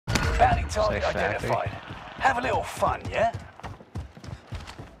Bounty target Safe factory. identified. Have a little fun, yeah?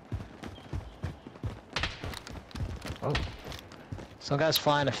 Oh. Some guy's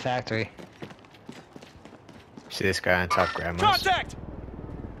flying a factory. See this guy on top grandma's? Contact!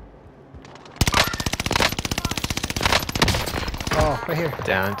 Oh, right here.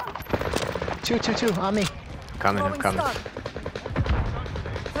 Downed. Two, on me. Coming, I'm coming.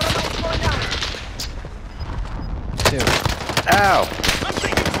 Two. Ow! I'm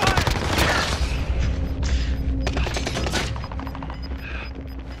taking fire!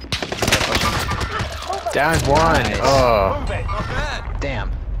 Down one. Nice. Oh. Move it. Not bad.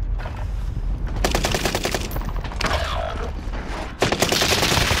 Damn.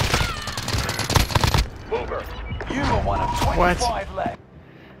 Mover. You were one of 25 left.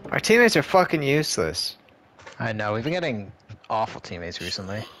 Our teammates are fucking useless. I know, we've been getting awful teammates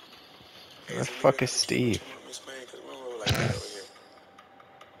recently. Where the fuck is Steve? Hey,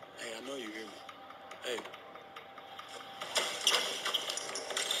 I know you hear me. Hey.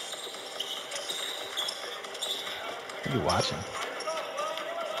 What are you watching?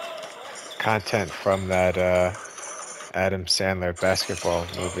 Content from that Adam Sandler basketball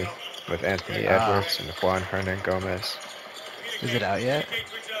movie with Anthony Edwards and Juan Hernan Gomez. Is it out yet?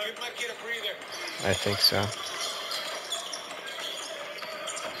 I think so.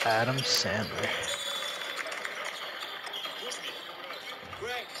 Adam Sandler.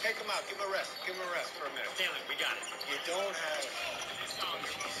 Greg, take him out. Give him a rest. Give him a rest for a minute. Stanley, we got it. You don't have it.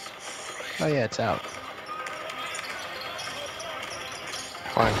 Oh yeah, it's out.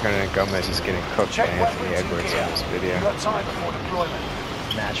 Juan Hernan Gomez is getting cooked by Anthony Edwards in this video. You got time before deployment.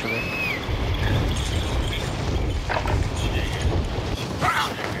 Naturally.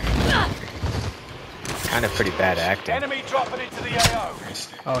 Kind of pretty bad acting. Enemy dropping into the AO.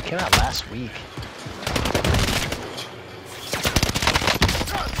 Oh, it came out last week.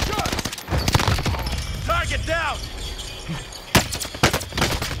 Target down.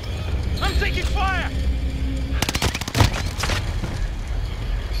 I'm taking fire.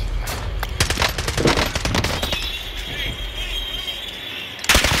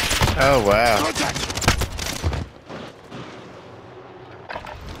 Oh wow.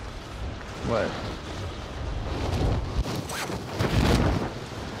 What?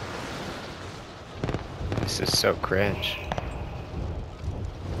 This is so cringe.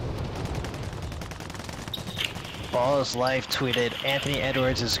 Ball's Life tweeted, Anthony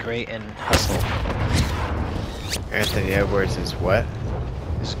Edwards is great in Hustle. Anthony Edwards is what?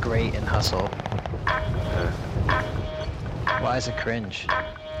 Is great in Hustle. Why is it cringe?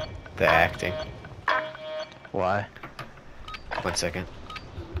 The acting. Why? 1 second.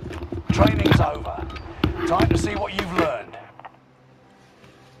 Training's over. Time to see what you've learned.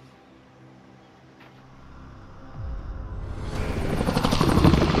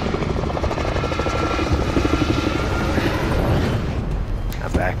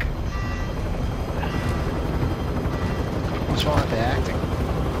 I'm back. What's wrong with the acting?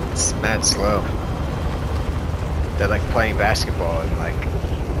 It's mad slow. They're like playing basketball and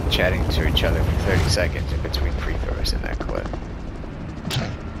like chatting to each other for 30 seconds in between free throws in that clip.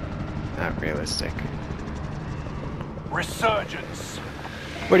 Not realistic. Resurgence.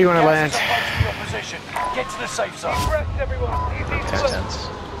 Where do you want to land? Your position. Get to the safe zone. Rest, everyone. Tense.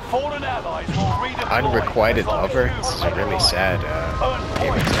 Fallen allies will redeploy. Unrequited As long as lover. you This is a really reload. sad Earn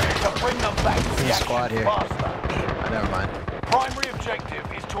game points attack. to bring them back to the There's a squad action here. faster. Never mind. Primary objective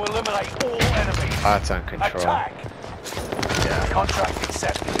is to eliminate all enemies. Pots on control. Attack. Yeah. Contract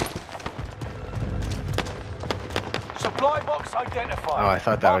accepted. Supply box identified. Oh, I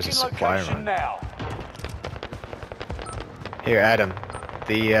thought that was a Marking supply location run. now. Here, Adam.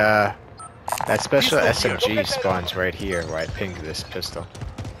 The that special SMG spawns right here where I pinged this pistol.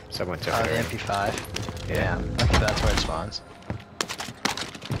 Someone took Oh, it. the already. MP5. Yeah, lucky that's where it spawns.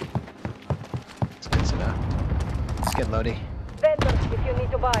 It's good to know. Let's get Lodi. Vendor, if you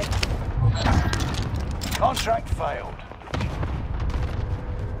need to buy. Contract failed.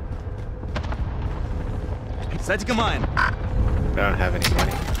 Set command. I don't have any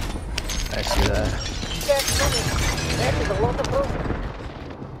money. I see that. There's money. There is a lot of room.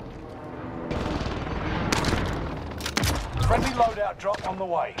 Friendly loadout drop on the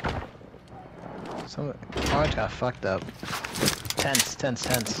way. Some orange got fucked up. Tense.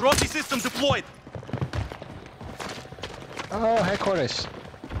 Rocky system deployed. Oh, headquarters.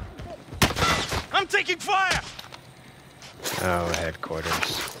 I'm taking fire. Oh,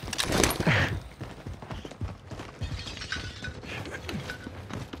 headquarters.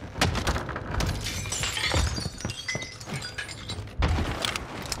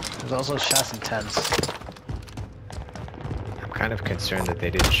 There's also shots in tents. I'm kind kind of concerned that they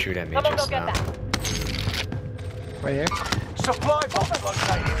didn't shoot at me Someone go just get now. that. Right here. Supply box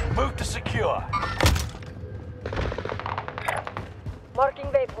located. Move to secure. Marking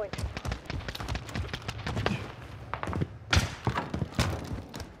waypoint.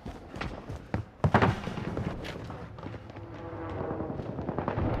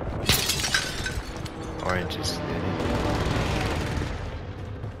 Orange is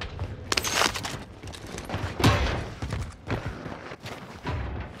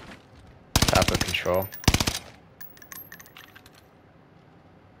top of control.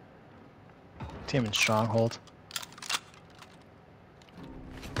 Team in stronghold.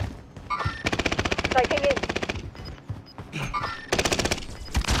 Sighting in.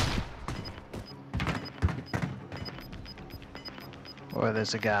 Or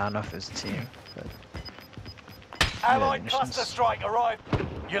there's a guy, I don't know if it's a team. But Allied munitions. cluster strike arrived.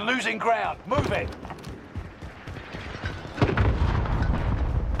 You're losing ground. Move it.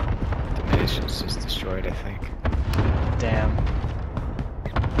 The munitions is destroyed, I think. damn.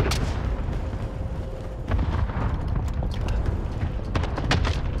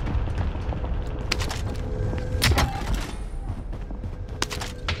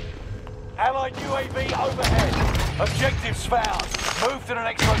 Allied UAV overhead. Objectives found. Move to the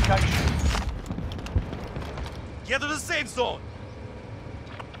next location. Get to the safe zone.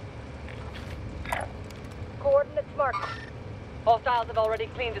 Coordinates marked. Hostiles have already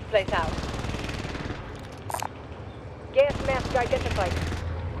cleaned this place out. Gas mask identified.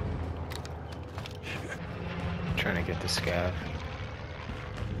 Trying to get the scav.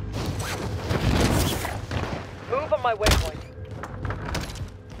 Move on my waypoint.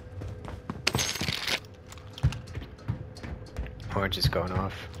 Orange is going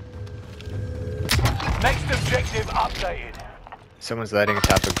off. Next objective updated. Someone's lighting a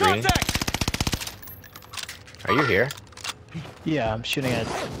top of green. Contact! Are you here? Yeah, I'm shooting at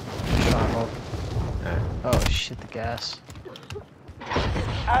stronghold. Uh, Oh shit, the gas.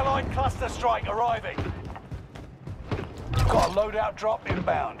 Allied cluster strike arriving. Got a loadout drop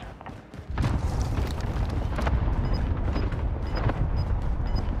inbound.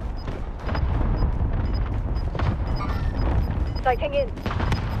 Sighting in.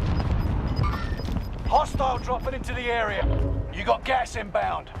 Hostile dropping into the area. You got gas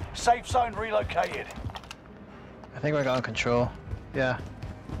inbound. Safe zone relocated. I think we're on control. Yeah.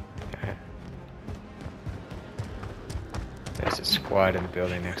 okay. There's a squad in the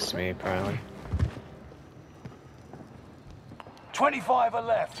building next to me, apparently. 25 are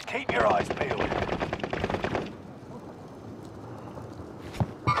left. Keep your eyes peeled.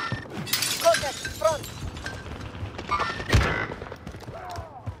 Contact. Front.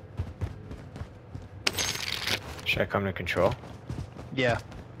 Should I come to control? Yeah.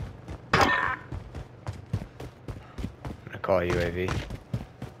 I'm gonna call a UAV.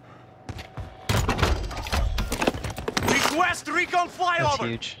 Request recon That's flyover.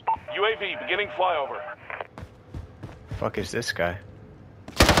 huge. UAV beginning flyover. Fuck is this guy?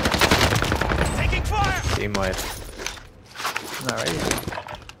 Taking fire. Team wipe. Not right here.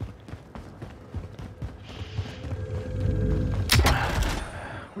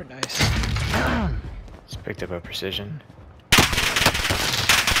 We're nice. Just picked up a precision.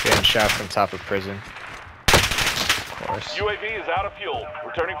 Getting shot from top of prison. Of course. UAV is out of fuel.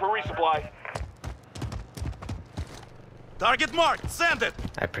 Returning for resupply. Target marked. Send it.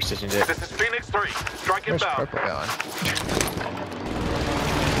 I precisioned it. This is Phoenix 3. Strike Where's inbound. purple going?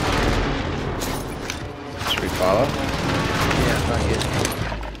 Should we follow? Yeah, fuck it.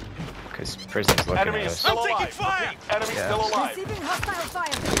 Because prison's looking Enemy at is us. still I'm taking alive. fire. Repeat, enemy Yeah. still alive. Receiving hostile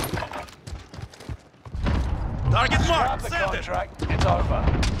fire. Target Grab marked. the Send it. contract. It's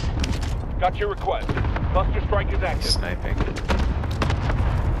over. Got your request. Cluster strike is active. Sniping.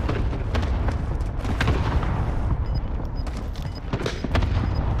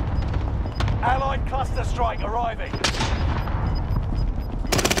 Allied cluster strike arriving. I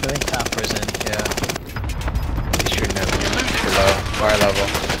think top prison, yeah. He's shooting at me. Below. Fire level.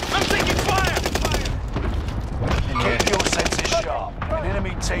 I'm taking fire. In here. Keep your senses sharp. An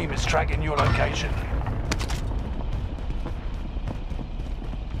enemy team is tracking your location.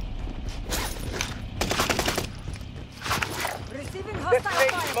 Receiving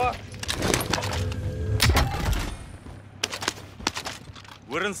hostile fire.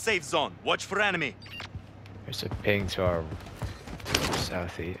 We're in safe zone. Watch for enemy. There's a ping to our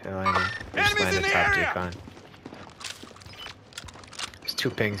southeast. Landing. They just Enemies in landed the top area! decon. There's 2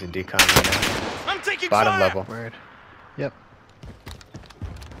 pings in decon right I'm taking now. Bottom fire. level. Word. Yep.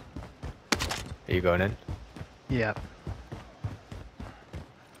 Are you going in? Yeah.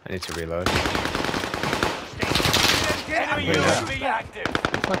 I need to reload. Enemy Wait, UAV active.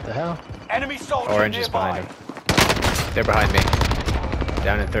 What the hell? Enemy soldier Orange is nearby. behind him. They're behind me.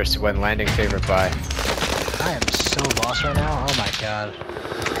 Down in Thirsty One, landing favored by. I am so lost right now. Oh my god.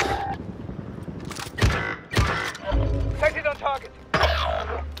 Sighted on target.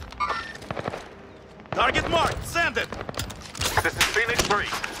 Target marked. Send it. This is Phoenix 3.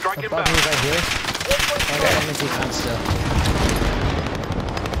 Strike Above me right here. And I'm in defense still.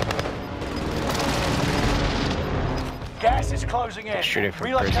 Gas is closing in. Shooting from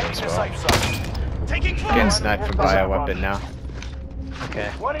Relocating prison to as well. safe zone. Taking fire. Getting sniped from bioweapon now. Okay.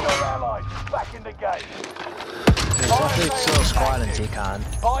 One of your allies back in the game. There's definitely still a squad in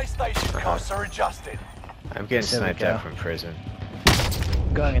decon. Buy station costs are adjusted. I'm getting There we sniped go. out from prison.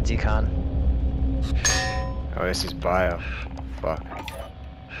 Going in decon. Oh, this is bio. Fuck.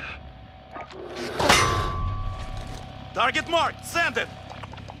 Target marked. Send it.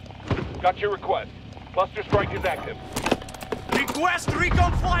 Got your request. Cluster strike is active. Request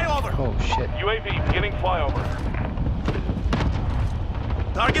recon flyover. Oh shit. UAV beginning flyover.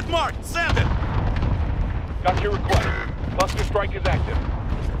 Target marked. Send it. Got your request. Cluster strike is active.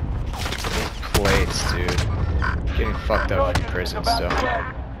 Plates, dude. Getting fucked up in prison About still. to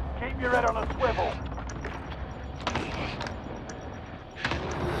end. Keep your head on a swivel.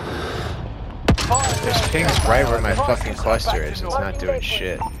 This ping's right where my fucking cluster is. It's not doing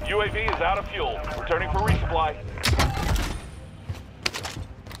shit. UAV is out of fuel. Returning for resupply.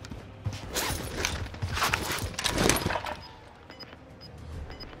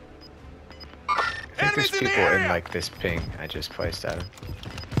 I think there's Enemies in the people in area! like this ping I just placed at him.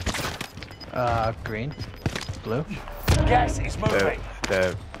 Green. Blue. Gas is moving.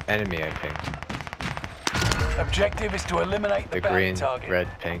 The enemy I pinged. Objective is to eliminate the The bounty green, target. red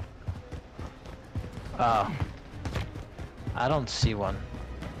ping. Oh. I don't see one.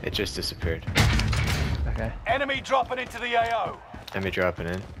 It just disappeared. Okay. Enemy dropping into the AO. Enemy dropping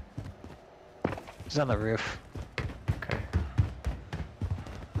in. He's on the roof. Okay.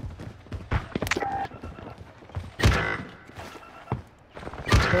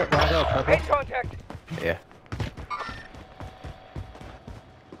 Wanna go purple? Contact. Yeah.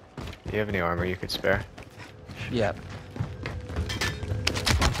 Do you have any armor you could spare? Yep.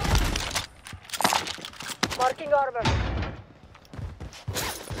 Marking armor.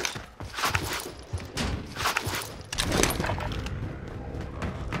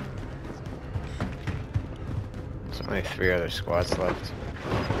 There's only 3 other squads left.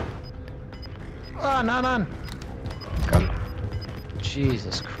 Oh, none. Come.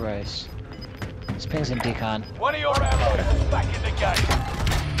 Jesus Christ. This ping's in decon. One of your allies is back in the game.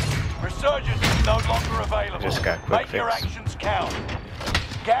 Resurgence is no longer available. Just got quick Make your fix. actions count.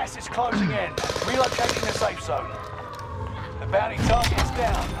 Gas is closing in. Relocating the safe zone. The bounty target's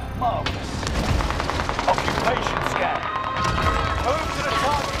down. Marvelous. Occupation scan. Move to the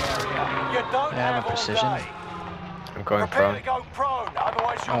target area. You don't Yeah, have with all precision. day. I'm going Prepare prone. to go prone,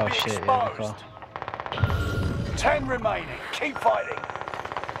 otherwise you'll Oh be shit, yeah, good exposed. call. 10 remaining. Keep fighting.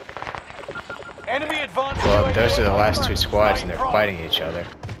 Enemy advancing. Well, those are the UAV last 2 squads and Remain they're prone. fighting each other.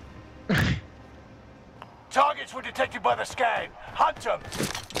 Targets were detected by the scan. Hunt them.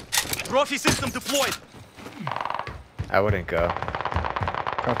 Trophy system deployed. I wouldn't go.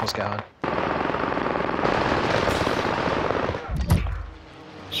 Purple's going.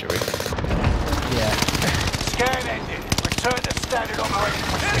 Should we? Yeah. Scan ended. Return to standard operating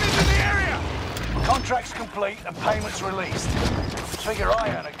Enemies procedure. in the area. Contracts complete and payments released. Figure I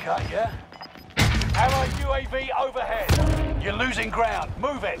earn a cut, yeah? Allied UAV overhead. You're losing ground.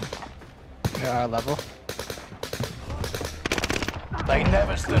 Move it. They're our level. They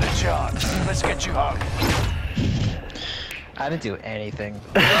never stood a chance. Let's get you home. I didn't do anything.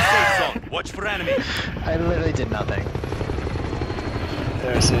 Safe zone. Watch for enemy. I literally did nothing.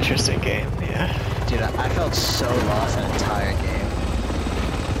 That was an interesting game, yeah. Dude, I felt so lost that entire game.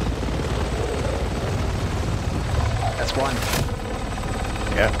 That's one.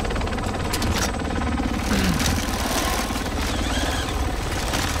 Yep.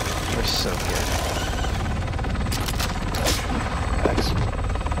 We're so good. Thanks.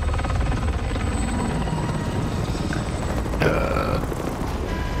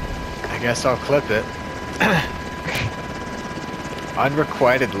 I guess I'll clip it.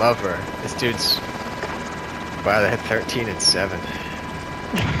 Unrequited lover. This dude's... Wow, they had 13 and 7.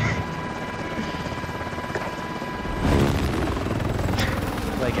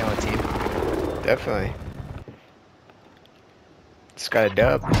 Like our team. Definitely. It's got a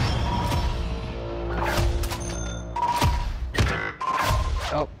dub.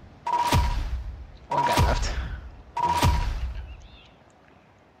 Oh. One guy left.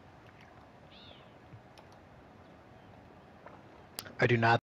 do not